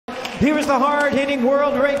Here is the hard-hitting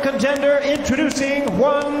world-ranked contender introducing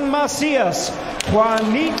Juan Macias,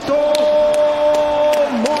 Juanito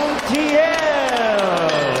Montiel.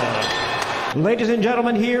 Ladies and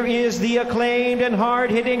gentlemen, here is the acclaimed and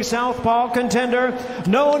hard-hitting southpaw contender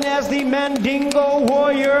known as the Mandingo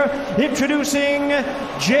Warrior, introducing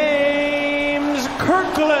James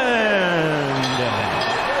Kirkland.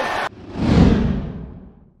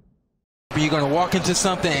 You're going to walk into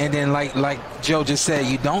something, and then like Joe just said,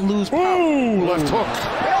 you don't lose power. Ooh, left hook.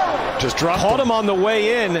 Just dropped Caught him on the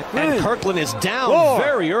way in, and Kirkland is down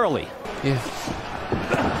very early. Yeah.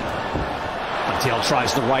 Montiel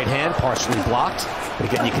tries the right hand, partially blocked.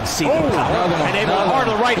 But again, you can see the power. And able to hard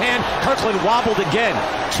to the right hand. Kirkland wobbled again.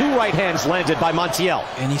 Two right hands landed by Montiel.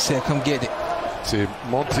 And he said, come get it. See,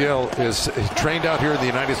 Montiel is trained out here in the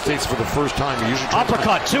United States for the first time. He usually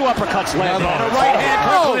uppercut, two uppercuts landed. And a right hand,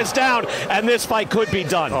 Kirkland is down, and this fight could be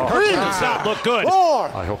done. Kirkland does not look good.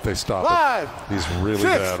 I hope they stop it. He's really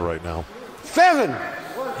bad right now. 7,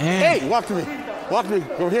 8, walk to me. Walk to me.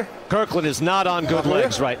 Over here. Kirkland is not on good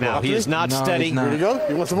legs right now. He is not steady. Here you go.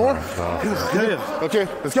 You want some more? Okay,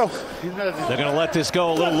 let's go. They're going to let this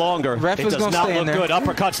go a little longer. It does not look good.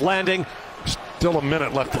 Uppercuts landing. Still a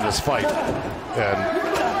minute left in this fight. And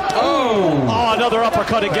another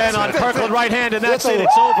uppercut again on Kirkland right hand, and that's it.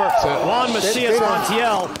 It's over. Juan Macias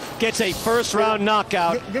Montiel gets a first-round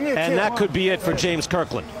knockout, and that could be it for James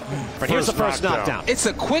Kirkland. But here's the first knockdown. It's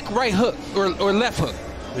a quick right hook or left hook.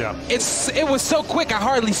 Yeah. It was so quick I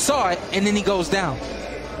hardly saw it, and then he goes down.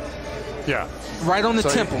 Yeah. Right on the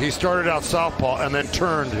temple. He started out southpaw and then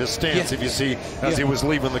turned his stance, if you see, as he was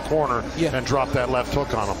leaving the corner and dropped that left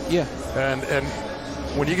hook on him. Yeah. And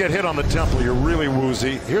when you get hit on the temple, you're really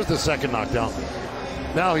woozy. Here's the second knockdown.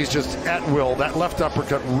 Now he's just at will. That left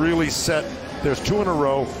uppercut really set. There's two in a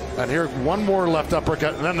row, and here one more left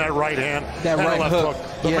uppercut, and then that right hand, that and right left hook.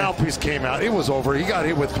 The mouthpiece came out. It was over. He got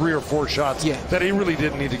hit with 3 or 4 shots that he really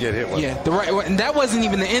didn't need to get hit with. Yeah, and that wasn't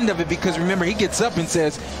even the end of it, because remember, he gets up and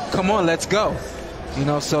says, "Come on, let's go." You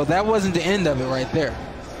know, so that wasn't the end of it right there.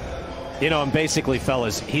 You know, and basically,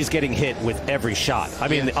 fellas, he's getting hit with every shot. I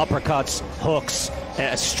mean, the uppercuts, hooks,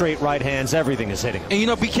 straight right hands, everything is hitting. And you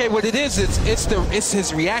know, BK, what it is, it's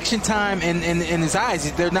his reaction time and his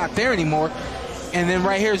eyes. They're not there anymore. And then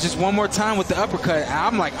right here is just one more time with the uppercut.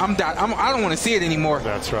 I'm like, I don't want to see it anymore.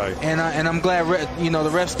 That's right. And I'm glad, the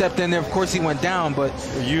ref stepped in there. Of course, he went down, but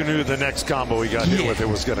you knew the next combo he got hit with, it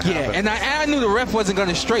was going to happen. Yeah, and I knew the ref wasn't going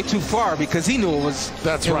to stray too far, because he knew it was.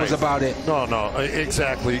 That's right. Was about it. No,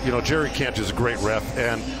 exactly. You know, Jerry Kent is a great ref,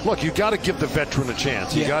 and look, you got to give the veteran a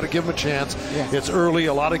chance. You got to give him a chance. It's early.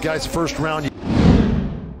 A lot of guys first round.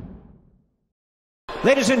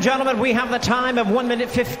 Ladies and gentlemen, we have the time of 1 minute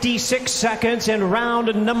 56 seconds in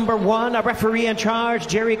round number 1. A referee in charge,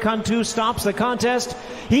 Jerry Cantu, stops the contest.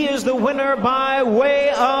 He is the winner by way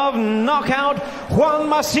of knockout, Juan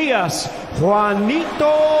Macias,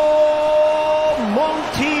 Juanito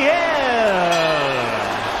Montiel.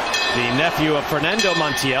 The nephew of Fernando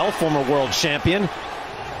Montiel, former world champion.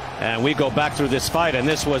 And we go back through this fight, and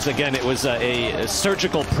this was, again, it was a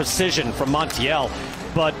surgical precision from Montiel.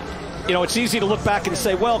 But you know, it's easy to look back and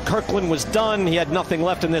say, well, Kirkland was done. He had nothing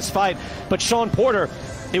left in this fight. But Shawn Porter,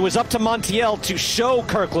 it was up to Montiel to show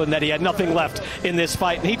Kirkland that he had nothing left in this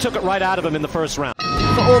fight, and he took it right out of him in the first round.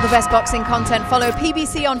 For all the best boxing content, follow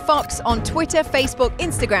PBC on Fox on Twitter, Facebook,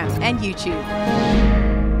 Instagram, and YouTube.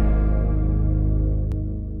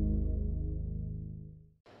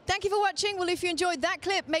 Thank you for watching. Well, if you enjoyed that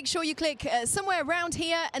clip, make sure you click somewhere around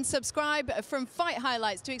here and subscribe. From fight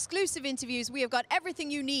highlights to exclusive interviews, we have got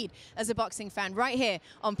everything you need as a boxing fan right here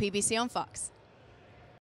on PBC on Fox.